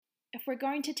if we're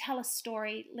going to tell a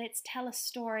story, let's tell a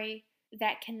story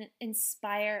that can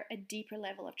inspire a deeper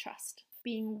level of trust,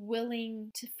 being willing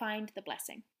to find the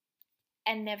blessing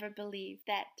and never believe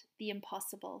that the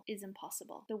impossible is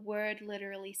impossible. The word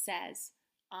literally says,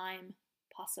 I'm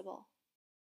possible.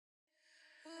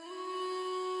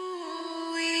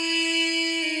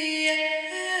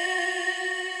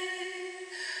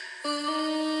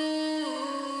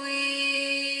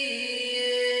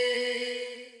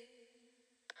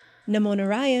 Namo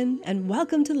Narayan, and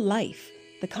welcome to Life,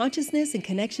 the Consciousness and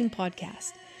Connection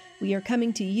podcast. We are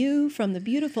coming to you from the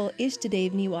beautiful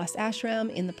Ishtadev Niwas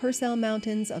Ashram in the Purcell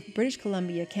Mountains of British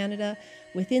Columbia, Canada,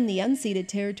 within the unceded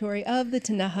territory of the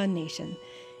Ktunaxa Nation.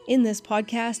 In this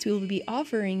podcast, we will be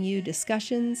offering you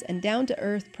discussions and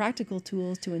down-to-earth practical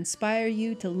tools to inspire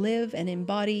you to live and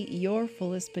embody your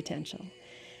fullest potential.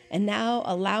 And now,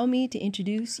 allow me to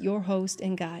introduce your host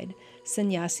and guide,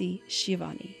 Sannyasi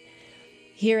Shivani.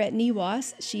 Here at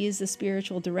Niwas, she is the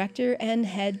spiritual director and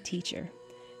head teacher.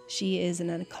 She is an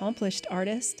accomplished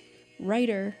artist,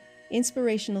 writer,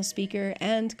 inspirational speaker,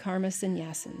 and karma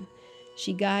sannyasin.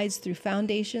 She guides through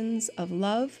foundations of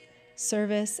love,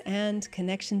 service, and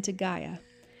connection to Gaia.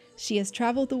 She has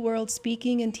traveled the world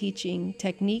speaking and teaching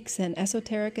techniques and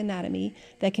esoteric anatomy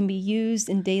that can be used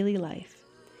in daily life.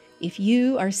 If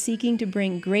you are seeking to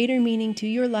bring greater meaning to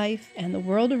your life and the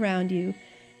world around you,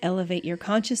 elevate your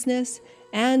consciousness,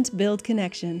 and build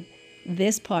connection,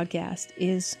 this podcast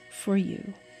is for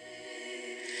you.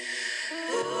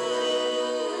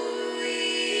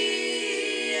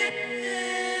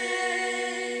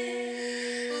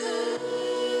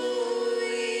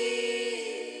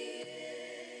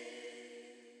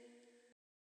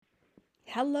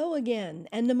 Hello again,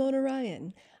 and Namo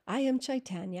Narayan. I am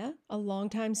Chaitanya, a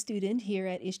longtime student here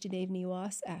at Ishtadev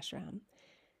Niwas Ashram.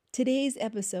 Today's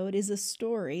episode is a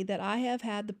story that I have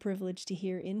had the privilege to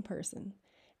hear in person,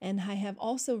 and I have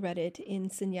also read it in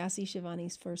Sannyasi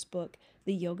Shivani's first book,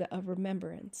 The Yoga of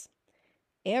Remembrance.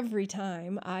 Every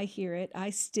time I hear it,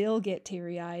 I still get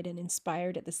teary-eyed and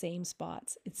inspired at the same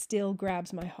spots. It still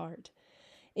grabs my heart.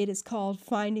 It is called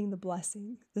Finding the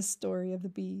Blessing, the Story of the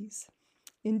Bees.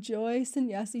 Enjoy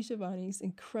Sannyasi Shivani's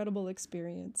incredible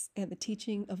experience and the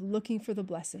teaching of looking for the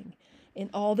blessing in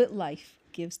all that life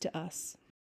gives to us.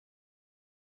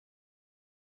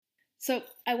 So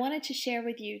I wanted to share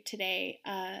with you today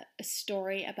a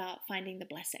story about finding the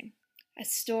blessing, a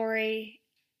story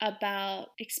about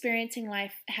experiencing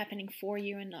life happening for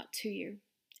you and not to you,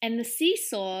 and the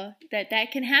seesaw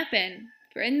that can happen.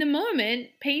 For in the moment,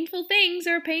 painful things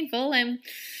are painful, and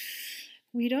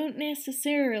we don't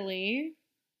necessarily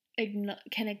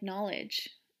can acknowledge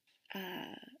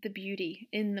the beauty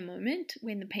in the moment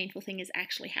when the painful thing is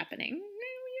actually happening.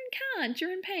 You can't,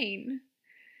 you're in pain.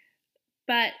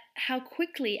 But how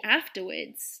quickly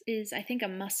afterwards is, I think, a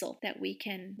muscle that we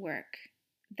can work,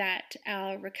 that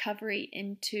our recovery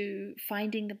into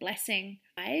finding the blessing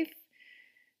life,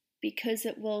 because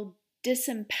it will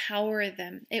disempower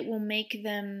them. It will make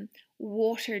them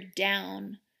watered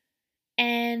down.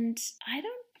 And I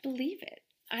don't believe it.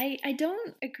 I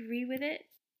don't agree with it.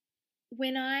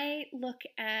 When I look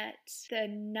at the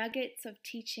nuggets of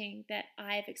teaching that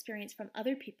I've experienced from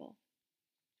other people,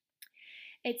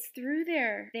 it's through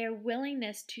their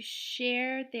willingness to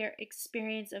share their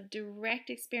experience of direct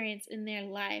experience in their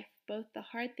life, both the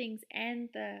hard things and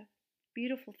the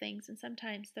beautiful things, and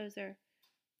sometimes those are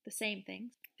the same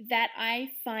things, that I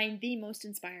find the most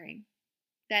inspiring.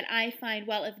 That I find,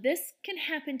 well, if this can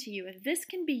happen to you, if this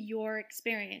can be your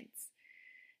experience,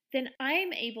 then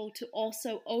I'm able to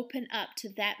also open up to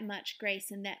that much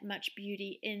grace and that much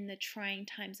beauty in the trying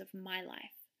times of my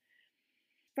life.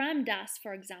 Ram Dass,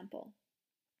 for example,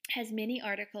 has many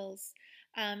articles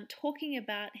talking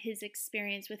about his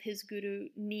experience with his guru,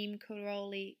 Neem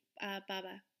Karoli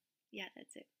Baba. Yeah,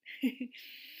 that's it.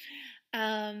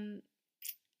 And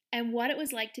what it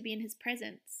was like to be in his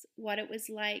presence, what it was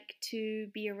like to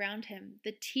be around him,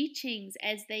 the teachings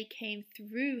as they came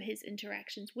through his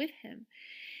interactions with him.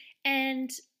 And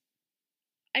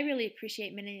I really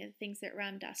appreciate many of the things that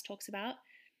Ram Dass talks about.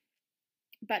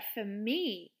 But for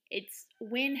me, it's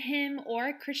when him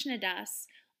or Krishna Das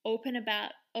open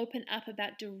up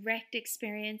about direct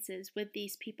experiences with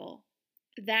these people.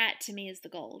 That to me is the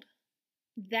gold.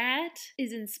 That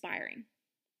is inspiring.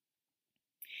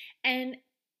 And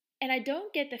I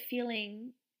don't get the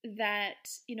feeling that,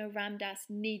 Ram Dass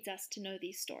needs us to know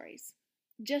these stories.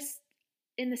 Just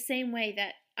in the same way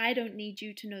that I don't need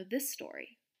you to know this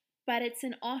story. But it's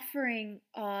an offering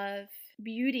of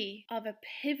beauty, of a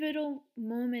pivotal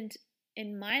moment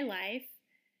in my life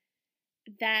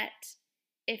that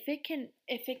if it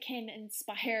can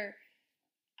inspire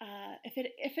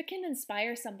if it can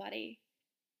inspire somebody,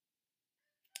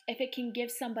 if it can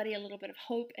give somebody a little bit of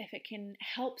hope, if it can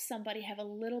help somebody have a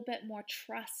little bit more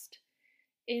trust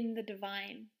in the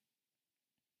divine,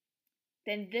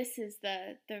 then this is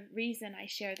the reason I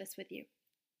share this with you.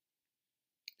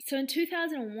 So in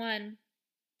 2001,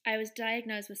 I was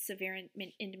diagnosed with severe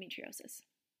endometriosis.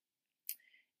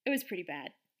 It was pretty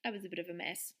bad. I was a bit of a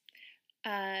mess.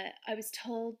 I was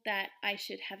told that I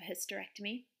should have a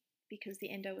hysterectomy because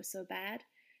the endo was so bad,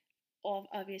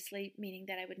 obviously meaning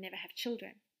that I would never have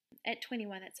children. At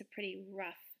 21, that's a pretty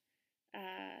rough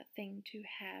thing to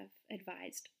have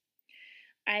advised.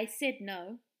 I said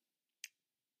no,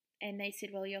 and they said,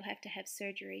 well, you'll have to have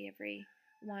surgery every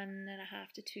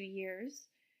 1.5 to 2 years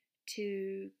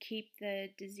to keep the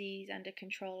disease under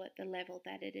control at the level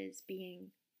that it is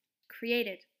being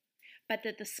created. But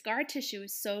that the scar tissue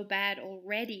is so bad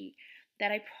already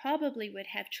that I probably would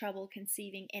have trouble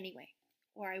conceiving anyway,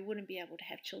 or I wouldn't be able to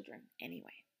have children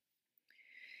anyway.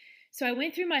 So I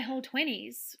went through my whole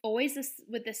 20s, always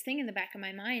with this thing in the back of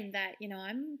my mind that,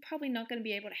 I'm probably not going to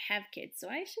be able to have kids, so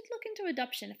I should look into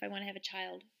adoption if I want to have a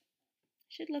child. I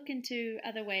should look into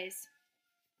other ways.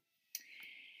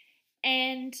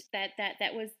 And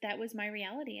that was my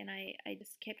reality, and I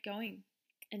just kept going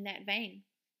in that vein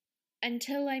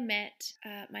until I met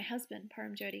my husband,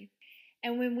 Param Jyoti.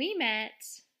 And when we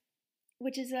met,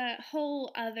 which is a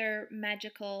whole other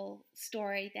magical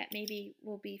story that maybe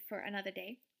will be for another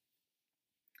day,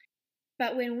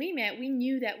 but when we met, we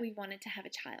knew that we wanted to have a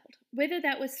child. Whether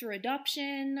that was through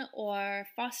adoption or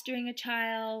fostering a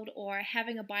child or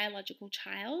having a biological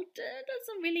child,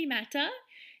 doesn't really matter.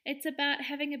 It's about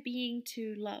having a being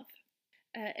to love,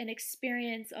 an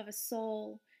experience of a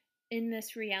soul in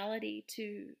this reality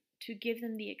to give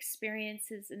them the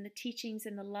experiences and the teachings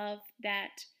and the love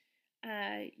that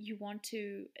you want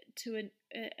to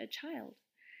a child.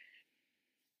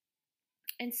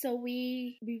 And so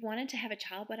we wanted to have a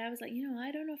child, but I was like,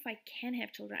 I don't know if I can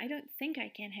have children. I don't think I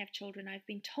can have children. I've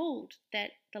been told that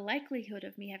the likelihood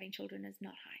of me having children is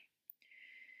not high.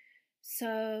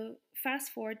 So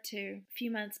fast forward to a few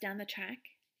months down the track.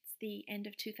 It's the end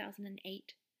of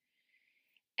 2008.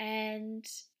 And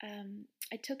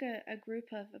I took a group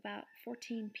of about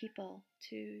 14 people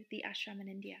to the ashram in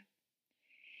India.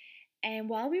 And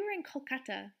while we were in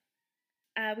Kolkata,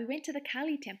 we went to the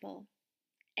Kali temple,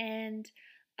 and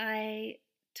I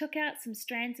took out some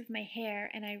strands of my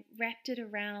hair and I wrapped it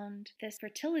around this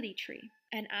fertility tree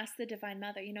and asked the Divine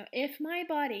Mother, if my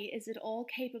body is at all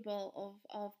capable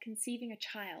of conceiving a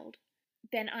child,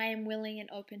 then I am willing and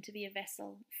open to be a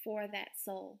vessel for that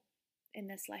soul in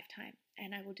this lifetime,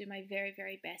 and I will do my very,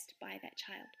 very best by that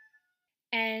child.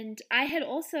 And I had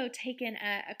also taken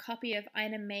a copy of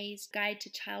Ina May's Guide to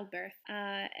Childbirth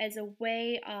as a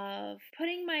way of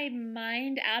putting my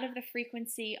mind out of the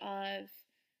frequency of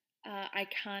I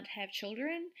can't have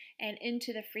children and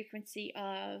into the frequency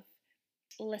of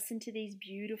listen to these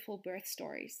beautiful birth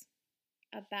stories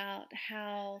about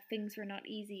how things were not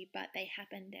easy, but they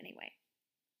happened anyway.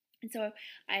 And so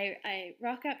I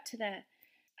rock up to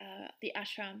the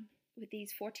ashram with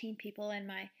these 14 people, and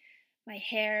my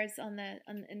hair's in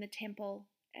the temple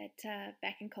at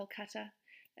back in Kolkata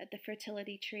at the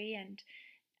fertility tree,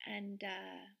 and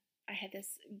I had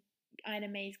this Ina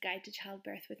May's Guide to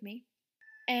Childbirth with me.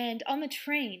 And on the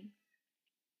train,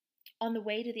 on the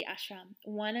way to the ashram,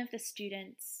 one of the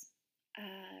students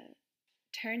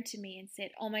turned to me and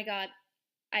said, "Oh my God,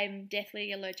 I'm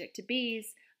deathly allergic to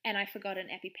bees, and I forgot an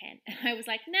EpiPen." And I was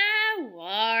like, no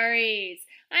worries.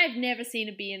 I've never seen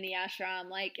a bee in the ashram.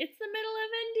 Like, it's the middle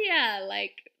of India.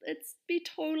 Like, it's be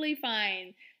totally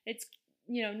fine. It's,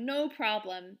 no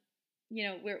problem.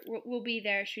 We'll be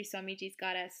there. Sri Swamiji's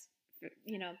got us.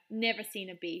 Never seen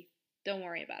a bee. Don't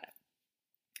worry about it.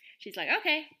 She's like,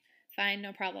 okay, fine,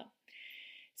 no problem.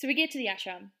 So we get to the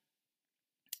ashram,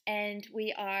 and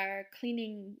we are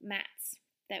cleaning mats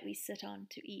that we sit on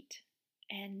to eat.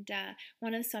 And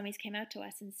one of the swamis came out to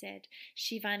us and said,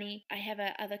 "Shivani, I have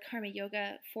a other karma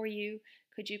yoga for you.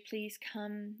 Could you please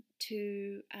come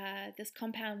to this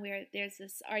compound where there's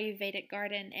this Ayurvedic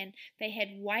garden?" And they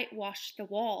had whitewashed the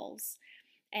walls,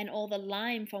 and all the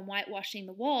lime from whitewashing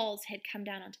the walls had come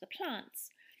down onto the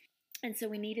plants. And so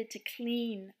we needed to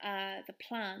clean the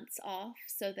plants off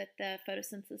so that the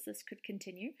photosynthesis could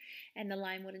continue and the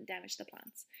lime wouldn't damage the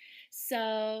plants.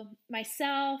 So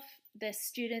myself, the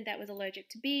student that was allergic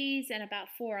to bees, and about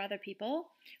 4 other people,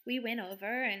 we went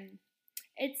over, and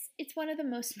it's one of the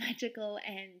most magical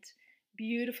and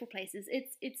beautiful places.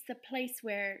 It's the place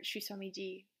where Sri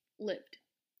Swamiji lived.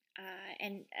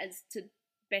 And as to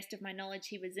best of my knowledge,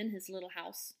 he was in his little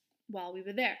house while we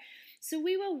were there. So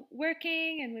we were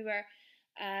working and we were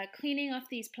cleaning off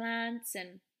these plants,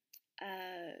 and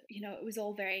it was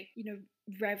all very,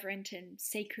 reverent and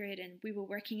sacred, and we were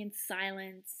working in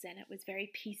silence, and it was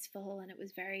very peaceful, and it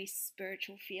was very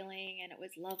spiritual feeling, and it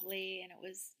was lovely, and it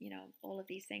was, all of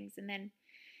these things. And then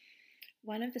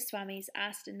one of the swamis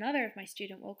asked another of my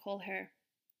student, we'll call her,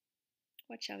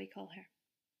 what shall we call her?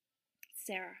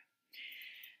 Sarah.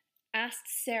 Asked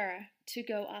Sarah to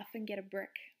go off and get a brick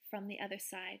from the other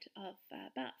side of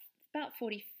about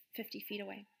 40, 50 feet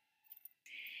away.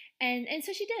 And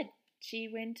so she did. She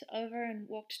went over and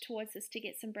walked towards us to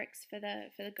get some bricks for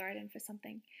the garden for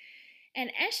something. And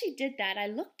as she did that, I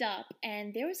looked up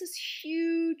and there was this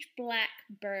huge black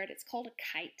bird. It's called a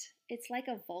kite. It's like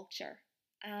a vulture.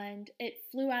 And it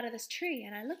flew out of this tree.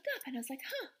 And I looked up and I was like,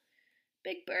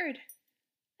 big bird.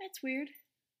 That's weird.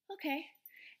 Okay.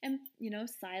 And,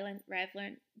 silent,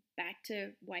 reverent, back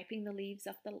to wiping the leaves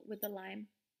off with the lime.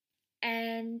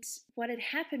 And what had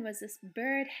happened was this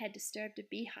bird had disturbed a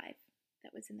beehive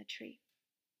that was in the tree.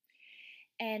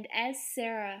 And as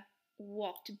Sarah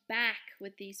walked back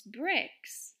with these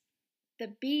bricks,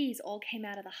 the bees all came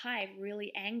out of the hive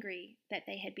really angry that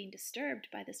they had been disturbed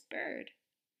by this bird.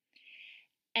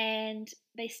 And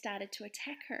they started to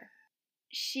attack her.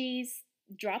 She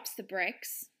drops the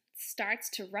bricks, starts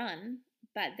to run,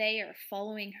 but they are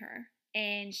following her.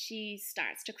 And she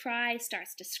starts to cry,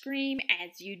 starts to scream,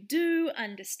 as you do,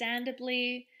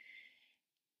 understandably.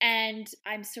 And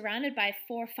I'm surrounded by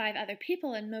 4 or 5 other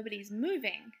people and nobody's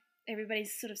moving.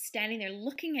 Everybody's sort of standing there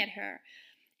looking at her.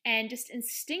 And just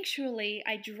instinctually,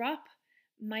 I drop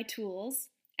my tools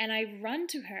and I run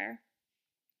to her.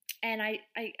 And I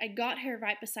got her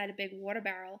right beside a big water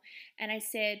barrel. And I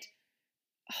said,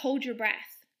 hold your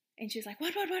breath. And she was like,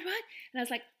 what? And I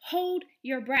was like, hold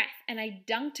your breath. And I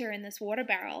dunked her in this water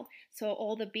barrel so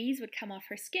all the bees would come off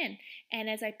her skin. And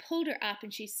as I pulled her up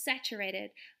and she's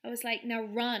saturated, I was like, now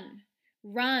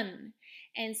run.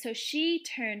 And so she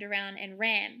turned around and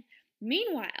ran.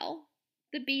 Meanwhile,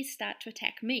 the bees start to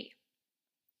attack me.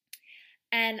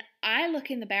 And I look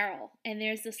in the barrel and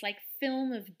there's this like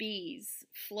film of bees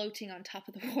floating on top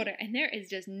of the water. And there is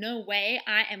just no way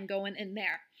I am going in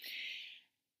there.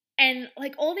 And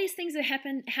like all these things are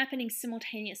happening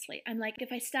simultaneously. I'm like,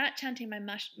 if I start chanting my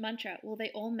mantra, will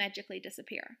they all magically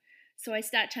disappear? So I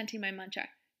start chanting my mantra.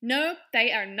 No,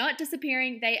 they are not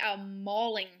disappearing. They are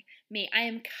mauling me. I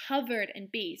am covered in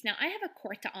bees. Now I have a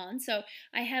kurta on, so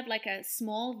I have like a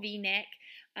small V-neck,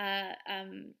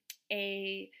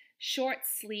 a short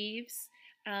sleeves,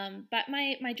 but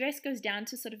my dress goes down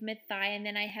to sort of mid-thigh, and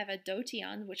then I have a dhoti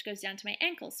on, which goes down to my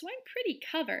ankles. So I'm pretty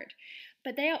covered.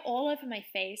 But they are all over my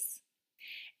face.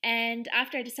 And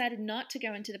after I decided not to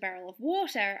go into the barrel of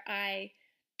water, I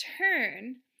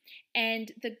turn,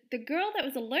 and the girl that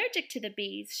was allergic to the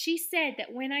bees, she said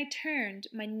that when I turned,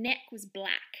 my neck was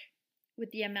black with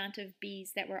the amount of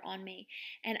bees that were on me.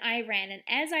 And I ran, and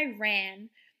as I ran,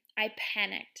 I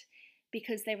panicked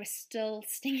because they were still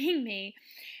stinging me.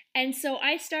 And so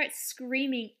I start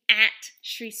screaming at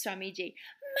Sri Swamiji,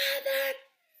 Mother,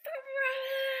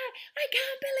 I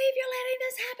can't believe you're letting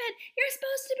this happen. You're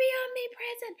supposed to be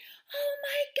omnipresent. Oh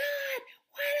my God.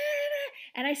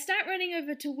 And I start running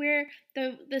over to where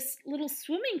this little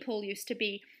swimming pool used to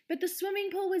be, but the swimming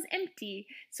pool was empty,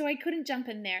 so I couldn't jump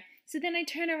in there. So then I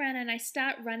turn around and I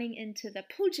start running into the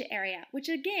puja area, which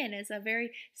again is a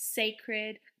very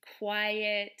sacred,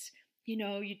 quiet,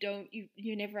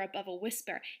 you're never above a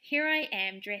whisper. Here I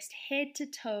am dressed head to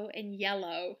toe in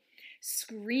yellow,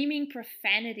 screaming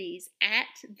profanities at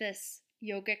this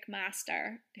yogic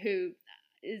master who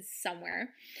is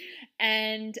somewhere.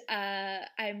 And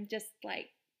I'm just like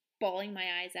bawling my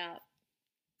eyes out.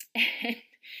 And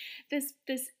this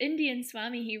Indian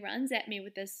Swami, he runs at me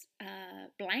with this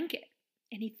blanket,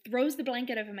 and he throws the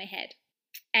blanket over my head,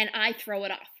 and I throw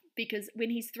it off. Because when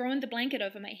he's thrown the blanket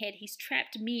over my head, he's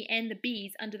trapped me and the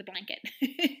bees under the blanket.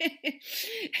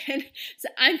 And so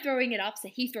I'm throwing it off, so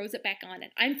he throws it back on.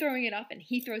 And I'm throwing it off, and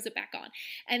he throws it back on.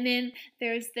 And then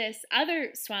there's this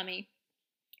other Swami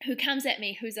who comes at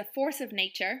me, who's a force of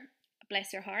nature,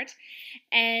 bless her heart.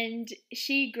 And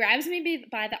she grabs me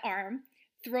by the arm,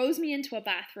 throws me into a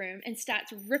bathroom, and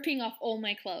starts ripping off all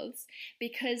my clothes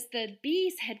because the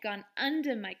bees had gone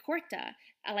under my kurta,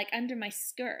 like under my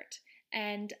skirt.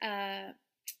 And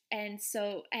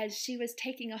so as she was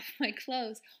taking off my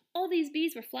clothes, all these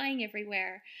bees were flying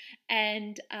everywhere.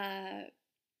 And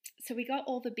so we got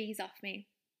all the bees off me.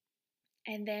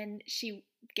 And then she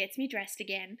gets me dressed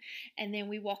again. And then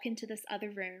we walk into this other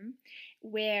room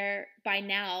where by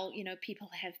now,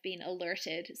 people have been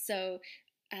alerted. So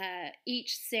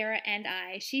each, Sarah and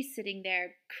I, she's sitting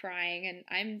there crying and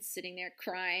I'm sitting there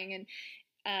crying,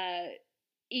 and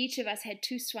each of us had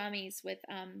two swamis with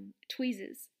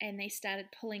tweezers, and they started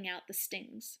pulling out the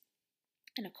stings.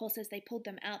 And of course, as they pulled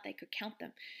them out, they could count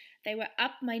them. They were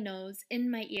up my nose,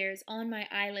 in my ears, on my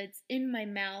eyelids, in my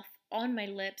mouth, on my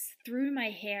lips, through my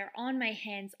hair, on my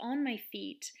hands, on my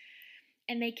feet.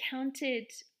 And they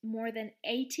counted more than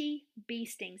 80 bee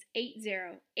stings,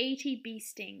 80 bee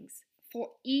stings for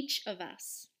each of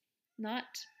us, not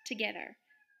together.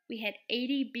 We had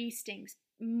 80 bee stings,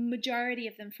 majority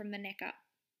of them from the neck up.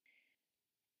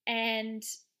 And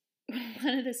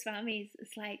one of the swamis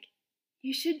is like,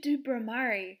 you should do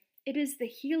Brahmari. It is the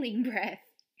healing breath.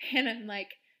 And I'm like,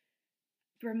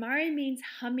 Brahmari means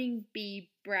humming bee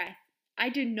breath. I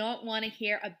do not want to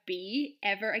hear a bee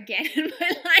ever again in my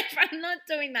life. I'm not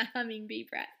doing the humming bee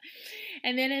breath.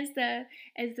 And then as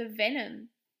the venom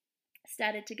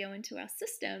started to go into our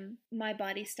system, my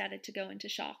body started to go into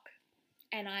shock.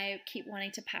 And I keep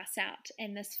wanting to pass out.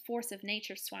 And this force of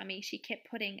nature, Swami, she kept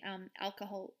putting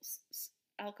alcohol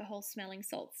smelling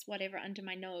salts, whatever, under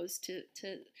my nose to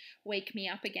wake me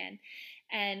up again.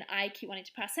 And I keep wanting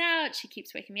to pass out. She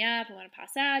keeps waking me up. I want to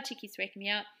pass out. She keeps waking me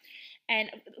up. And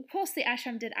of course, the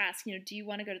ashram did ask, do you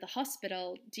want to go to the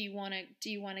hospital? Do you want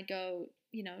to go,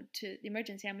 to the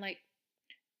emergency? I'm like,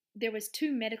 there was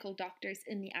 2 medical doctors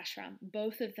in the ashram.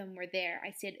 Both of them were there.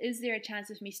 I said, is there a chance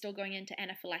of me still going into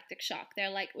anaphylactic shock? They're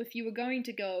like, if you were going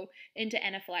to go into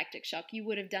anaphylactic shock, you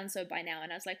would have done so by now.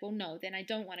 And I was like, well, no, then I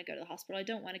don't want to go to the hospital. I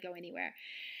don't want to go anywhere.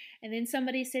 And then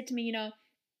somebody said to me,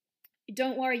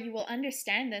 don't worry, you will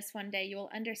understand this one day. You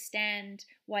will understand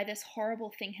why this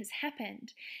horrible thing has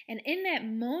happened. And in that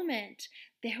moment,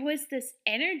 there was this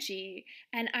energy,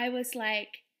 and I was like,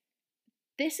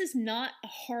 this is not a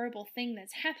horrible thing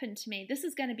that's happened to me. This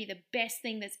is going to be the best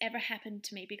thing that's ever happened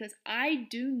to me, because I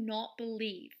do not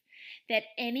believe that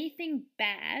anything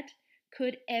bad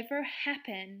could ever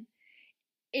happen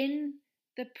in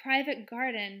the private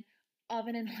garden of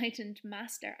an enlightened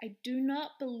master. I do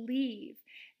not believe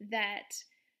that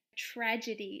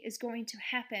tragedy is going to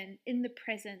happen in the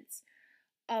presence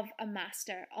of a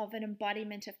master, of an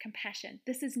embodiment of compassion.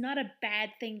 This is not a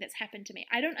bad thing that's happened to me.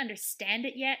 I don't understand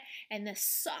it yet, and this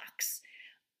sucks,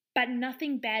 but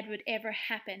nothing bad would ever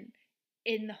happen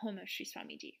in the home of Sri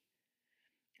Swamiji.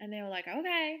 And they were like,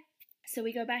 okay. So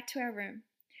we go back to our room,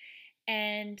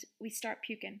 and we start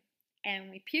puking, and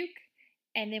we puke,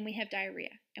 and then we have diarrhea,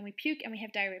 and we puke, and we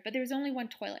have diarrhea. But there was only one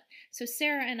toilet. So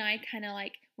Sarah and I kind of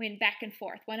like went back and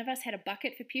forth. One of us had a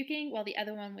bucket for puking while the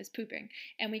other one was pooping.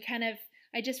 And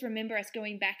I just remember us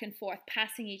going back and forth,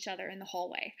 passing each other in the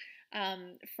hallway,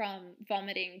 from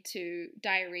vomiting to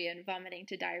diarrhea and vomiting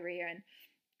to diarrhea. And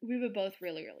we were both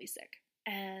really, really sick.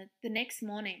 The next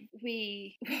morning,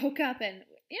 we woke up and,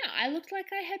 I looked like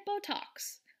I had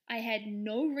Botox. I had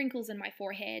no wrinkles in my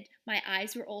forehead. My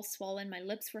eyes were all swollen. My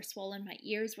lips were swollen. My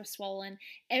ears were swollen.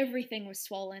 Everything was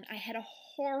swollen. I had a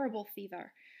horrible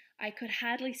fever. I could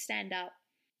hardly stand up.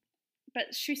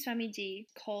 But Sri Swamiji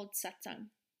called satsang,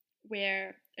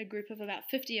 where a group of about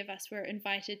 50 of us were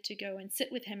invited to go and sit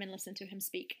with him and listen to him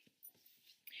speak.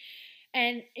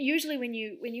 And usually when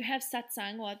you have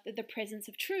satsang, or the presence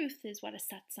of truth is what a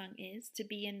satsang is, to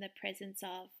be in the presence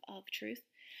of truth,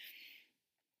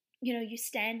 you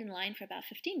stand in line for about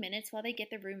 15 minutes while they get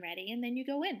the room ready, and then you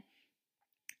go in.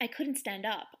 I couldn't stand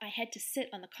up. I had to sit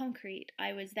on the concrete.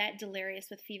 I was that delirious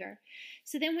with fever.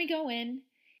 So then we go in.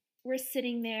 We're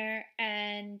sitting there,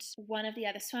 and one of the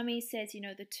other swamis says,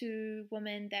 the 2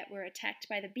 women that were attacked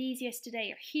by the bees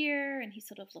yesterday are here, and he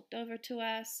sort of looked over to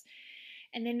us.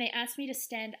 And then they asked me to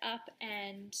stand up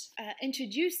and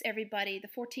introduce everybody, the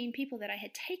 14 people that I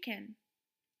had taken.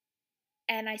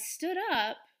 And I stood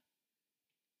up,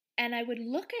 and I would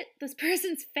look at this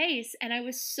person's face, and I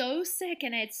was so sick,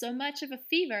 and I had so much of a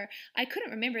fever, I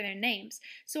couldn't remember their names.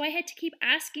 So I had to keep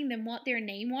asking them what their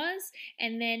name was.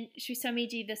 And then, Sri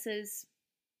Swamiji, this is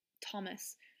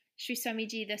Thomas. Sri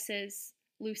Swamiji, this is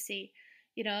Lucy.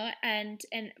 And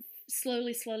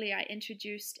slowly I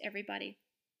introduced everybody.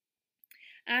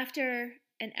 After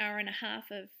an hour and a half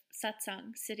of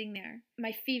satsang sitting there,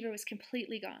 my fever was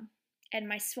completely gone, and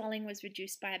my swelling was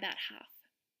reduced by about half.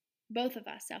 Both of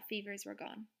us, our fevers were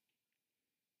gone.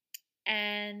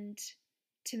 And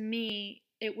to me,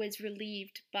 it was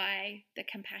relieved by the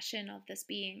compassion of this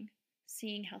being,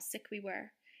 seeing how sick we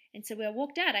were. And so when I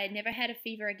walked out, I had never had a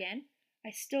fever again.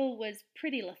 I still was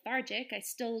pretty lethargic. I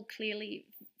still clearly,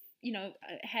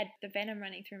 had the venom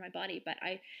running through my body, but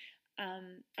I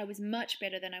was much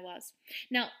better than I was.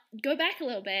 Now, go back a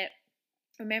little bit.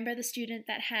 Remember the student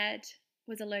that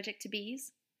was allergic to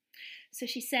bees? So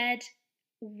she said,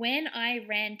 when I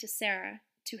ran to Sarah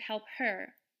to help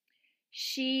her,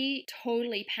 she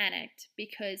totally panicked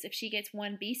because if she gets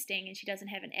one bee sting and she doesn't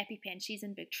have an EpiPen, she's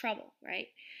in big trouble, right?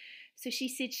 So she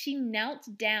said she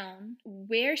knelt down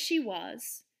where she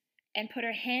was and put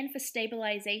her hand for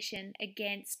stabilization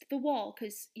against the wall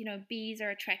because, bees are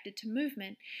attracted to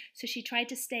movement. So she tried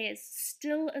to stay as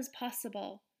still as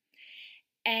possible.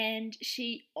 And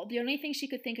the only thing she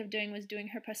could think of doing was doing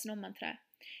her personal mantra.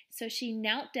 So she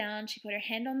knelt down, she put her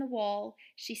hand on the wall,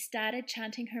 she started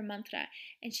chanting her mantra,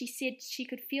 and she said she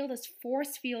could feel this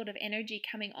force field of energy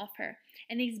coming off her.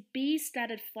 And these bees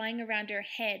started flying around her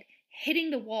head,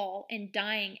 hitting the wall and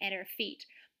dying at her feet.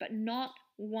 But not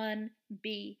one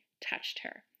bee touched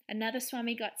her. Another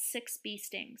Swami got 6 bee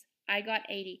stings. I got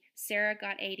 80. Sarah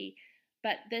got 80.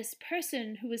 But this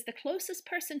person who was the closest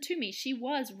person to me, she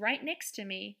was right next to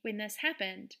me when this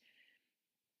happened,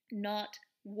 not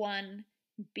one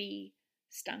bee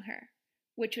stung her,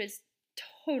 which was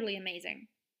totally amazing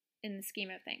in the scheme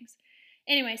of things.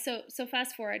 Anyway, so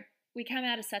fast forward, we come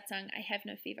out of satsang, I have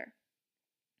no fever.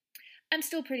 I'm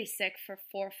still pretty sick for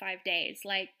 4 or 5 days.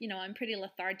 I'm pretty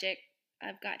lethargic.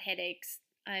 I've got headaches.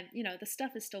 The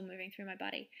stuff is still moving through my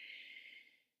body.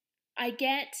 I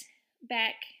get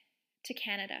back to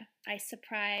Canada. I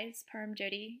surprise Param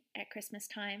Jyoti at Christmas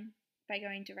time by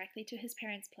going directly to his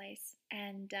parents' place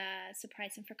and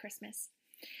surprise him for Christmas.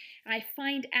 I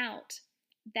find out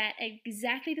that at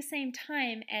exactly the same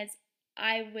time as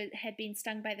I had been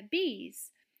stung by the bees,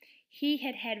 he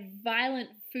had had violent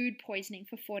food poisoning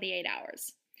for 48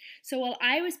 hours. So while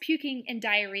I was puking and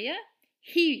diarrhea,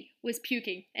 he was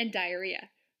puking and diarrhea.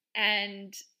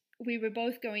 And we were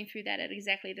both going through that at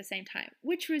exactly the same time,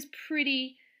 which was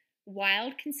pretty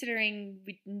wild considering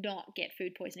we not get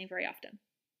food poisoning very often.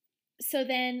 So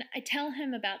then I tell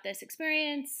him about this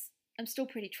experience. I'm still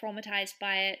pretty traumatized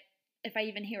by it. If I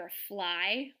even hear a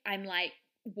fly, I'm like,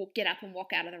 get up and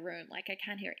walk out of the room. Like I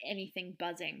can't hear anything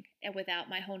buzzing without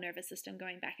my whole nervous system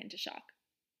going back into shock.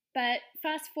 But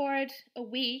fast forward a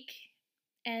week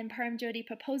and Param Jyoti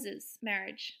proposes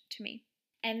marriage to me.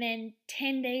 And then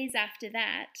 10 days after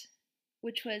that,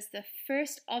 which was the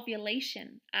first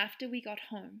ovulation after we got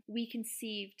home, we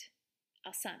conceived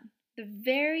our son. The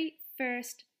very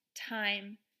first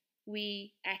time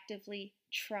we actively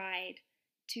tried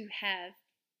to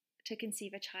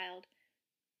conceive a child.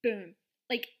 Boom.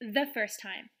 Like the first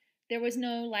time. There was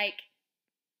no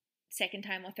second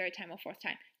time or third time or fourth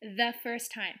time. The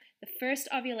first time. The first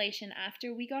ovulation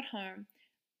after we got home,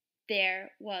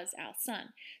 there was our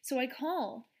son. So I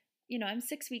call, I'm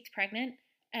 6 weeks pregnant,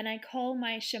 and I call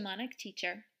my shamanic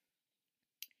teacher.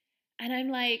 And I'm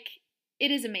like,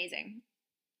 it is amazing.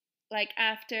 Like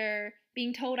after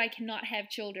being told I cannot have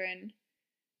children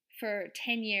for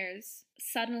 10 years,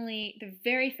 suddenly the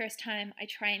very first time I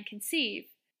try and conceive,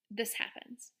 this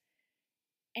happens.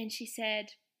 And she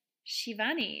said,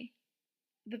 Shivani,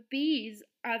 the bees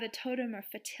are the totem of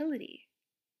fertility.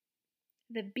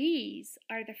 The bees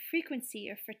are the frequency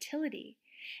of fertility.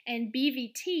 And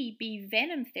BVT, bee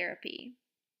venom therapy,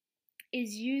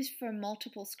 is used for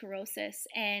multiple sclerosis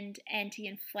and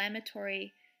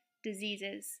anti-inflammatory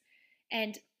diseases.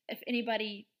 And if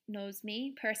anybody knows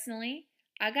me personally,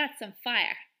 I got some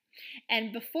fire.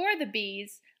 And before the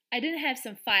bees, I didn't have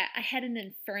some fire. I had an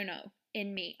inferno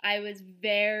in me. I was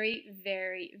very,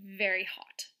 very, very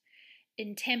hot.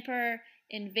 In temper,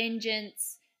 in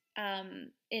vengeance,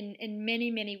 in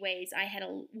many, many ways. I had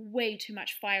way too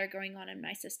much fire going on in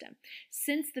my system.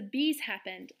 Since the bees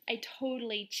happened, I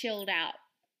totally chilled out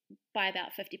by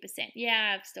about 50%.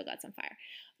 Yeah, I've still got some fire.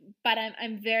 But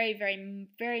I'm very, very,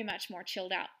 very much more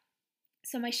chilled out.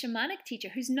 So my shamanic teacher,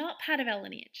 who's not part of our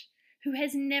lineage, who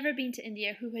has never been to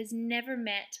India, who has never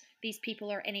met these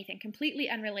people or anything, completely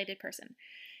unrelated person,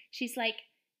 she's like,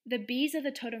 the bees are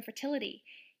the totem fertility.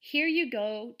 Here you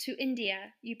go to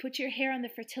India, you put your hair on the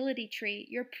fertility tree,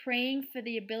 you're praying for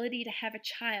the ability to have a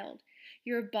child.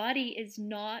 Your body is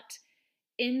not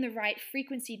in the right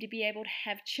frequency to be able to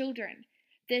have children.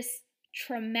 This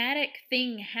traumatic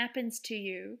thing happens to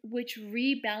you, which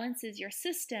rebalances your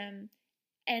system,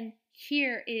 and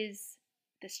here is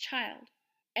this child.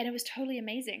 And it was totally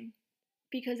amazing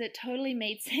because it totally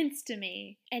made sense to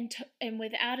me. And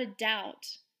without a doubt,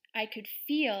 I could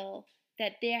feel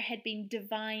that there had been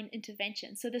divine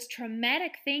intervention. So this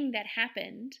traumatic thing that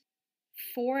happened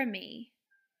for me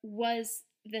was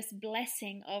this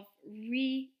blessing of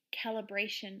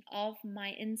recalibration of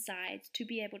my insides to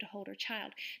be able to hold her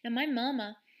child. Now, my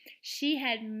mama, she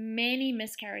had many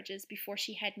miscarriages before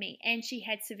she had me, and she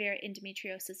had severe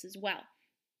endometriosis as well.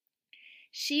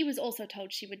 She was also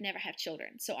told she would never have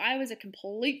children, so I was a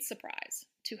complete surprise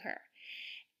to her.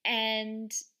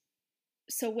 And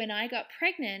so when I got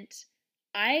pregnant,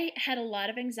 I had a lot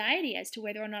of anxiety as to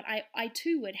whether or not I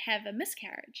too would have a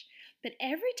miscarriage. But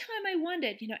every time I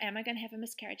wondered, am I going to have a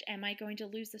miscarriage? Am I going to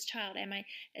lose this child?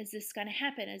 Is this going to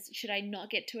happen? Should I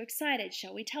not get too excited?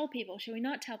 Shall we tell people? Shall we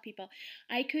not tell people?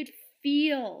 I could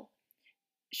feel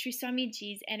Sri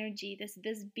Swamiji's energy,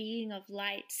 this being of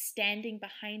light standing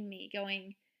behind me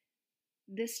going,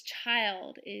 this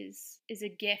child is a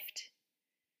gift.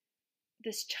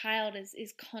 This child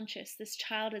is conscious. This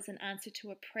child is an answer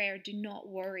to a prayer. Do not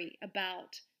worry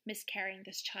about miscarrying.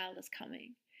 This child is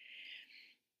coming.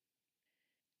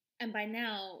 And by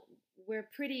now, we're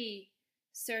pretty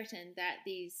certain that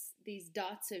these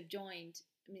dots have joined.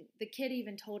 I mean, the kid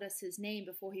even told us his name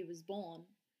before he was born.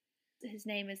 His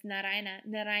name is Narayana.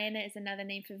 Narayana is another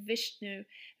name for Vishnu.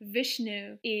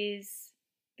 Vishnu is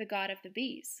the god of the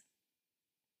bees.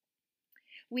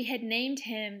 We had named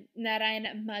him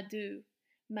Narayana Madhu.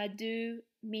 Madhu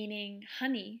meaning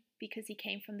honey, because he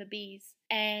came from the bees.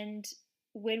 And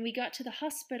when we got to the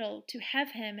hospital to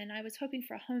have him, and I was hoping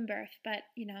for a home birth, but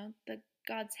the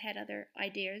gods had other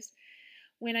ideas.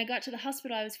 When I got to the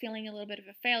hospital, I was feeling a little bit of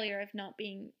a failure of not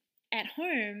being at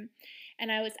home,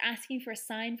 and I was asking for a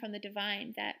sign from the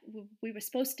divine that we were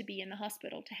supposed to be in the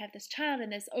hospital to have this child,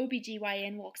 and this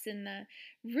OBGYN walks in the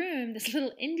room, this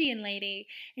little Indian lady,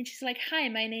 and she's like, "Hi,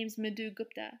 my name's Madhu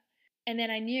Gupta." And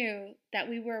then I knew that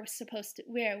we were supposed to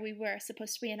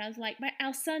be, and I was like,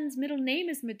 our son's middle name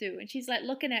is Madhu, and she's like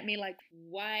looking at me like,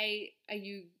 why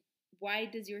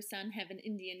does your son have an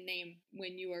Indian name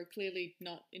when you are clearly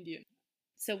not Indian?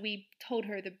 So we told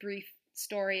her the brief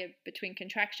story between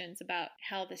contractions about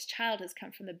how this child has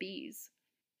come from the bees.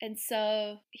 And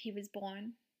so he was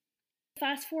born.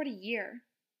 Fast forward a year.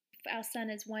 Our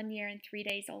son is 1 year and 3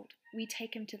 days old. We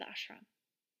take him to the ashram.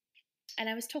 And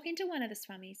I was talking to one of the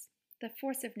swamis, the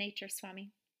Force of Nature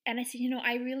Swami. And I said,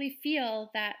 I really feel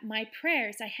that my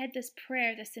prayers, I had this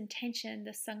prayer, this intention,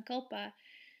 this sankalpa,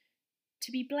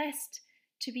 to be blessed,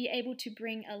 to be able to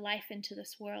bring a life into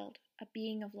this world, a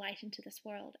being of light into this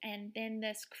world. And then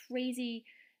this crazy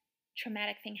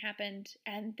traumatic thing happened,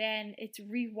 and then it's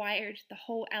rewired the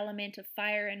whole element of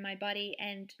fire in my body,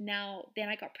 and then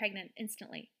I got pregnant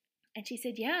instantly. And she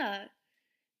said, yeah,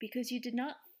 because you did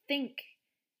not think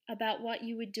about what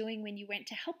you were doing when you went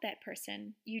to help that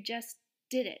person. You just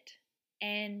did it.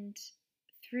 And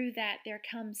through that, there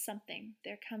comes something.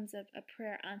 There comes a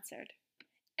prayer answered.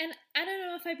 And I don't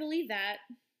know if I believe that.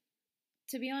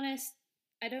 To be honest,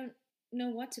 I don't know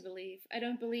what to believe. I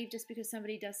don't believe just because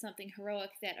somebody does something heroic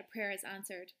that a prayer is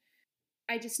answered.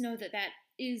 I just know that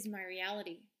is my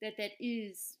reality, that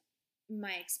is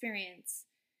my experience.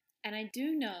 And I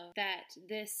do know that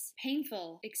this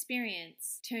painful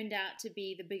experience turned out to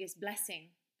be the biggest blessing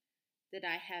that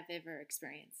I have ever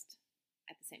experienced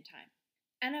at the same time.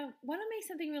 And I want to make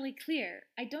something really clear.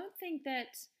 I don't think that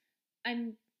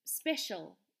I'm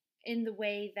special in the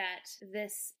way that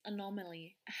this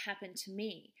anomaly happened to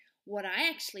me. What I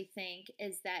actually think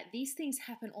is that these things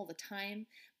happen all the time,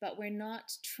 but we're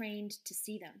not trained to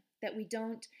see them, that we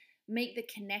don't make the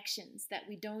connections, that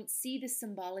we don't see the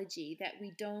symbology, that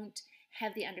we don't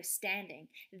have the understanding.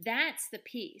 That's the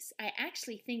piece. I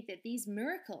actually think that these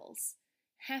miracles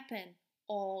happen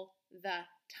all the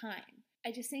time.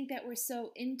 I just think that we're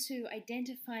so into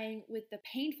identifying with the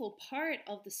painful part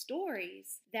of the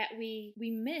stories that we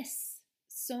miss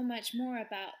so much more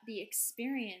about the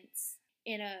experience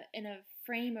in a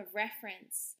frame of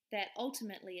reference that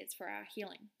ultimately it's for our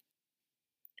healing.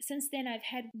 Since then, I've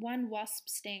had one wasp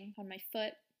sting on my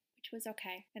foot, which was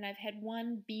okay, and I've had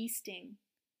one bee sting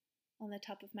on the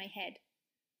top of my head,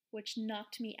 which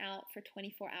knocked me out for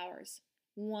 24 hours.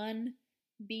 One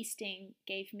bee sting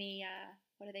gave me,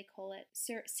 what do they call it?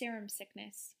 Serum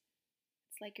sickness.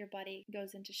 It's like your body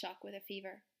goes into shock with a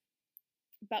fever.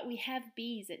 But we have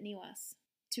bees at Niwas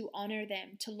to honor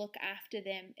them, to look after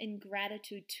them in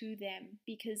gratitude to them,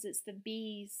 because it's the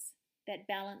bees that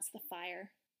balance the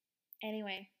fire.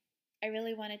 Anyway, I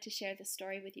really wanted to share this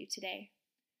story with you today.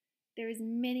 There is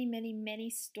many, many, many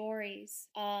stories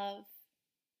of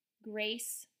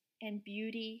grace and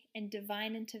beauty and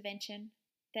divine intervention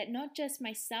that not just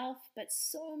myself, but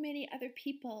so many other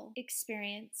people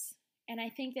experience. And I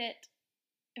think that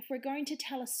if we're going to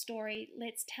tell a story,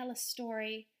 let's tell a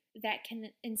story that can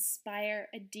inspire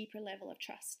a deeper level of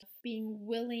trust, being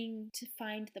willing to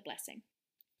find the blessing.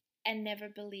 And never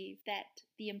believe that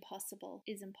the impossible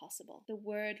is impossible. The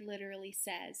word literally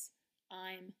says,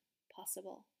 I'm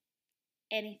possible.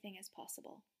 Anything is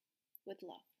possible with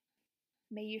love.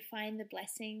 May you find the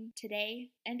blessing today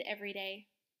and every day.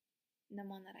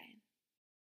 Namo Narayan.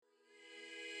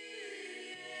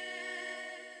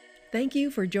 Thank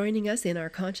you for joining us in our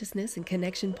Consciousness and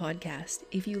Connection podcast.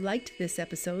 If you liked this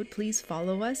episode, please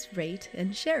follow us, rate,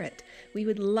 and share it. We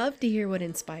would love to hear what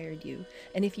inspired you.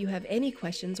 And if you have any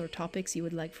questions or topics you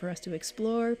would like for us to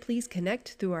explore, please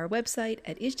connect through our website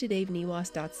at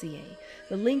ishtodayniwas.ca.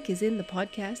 The link is in the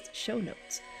podcast show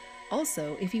notes.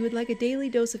 Also, if you would like a daily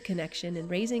dose of connection and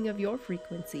raising of your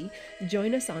frequency,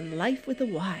 join us on Life with a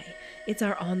Y. It's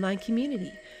our online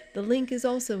community. The link is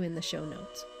also in the show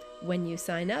notes. When you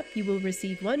sign up, you will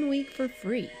receive 1 week for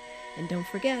free. And don't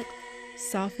forget,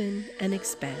 soften and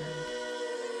expand.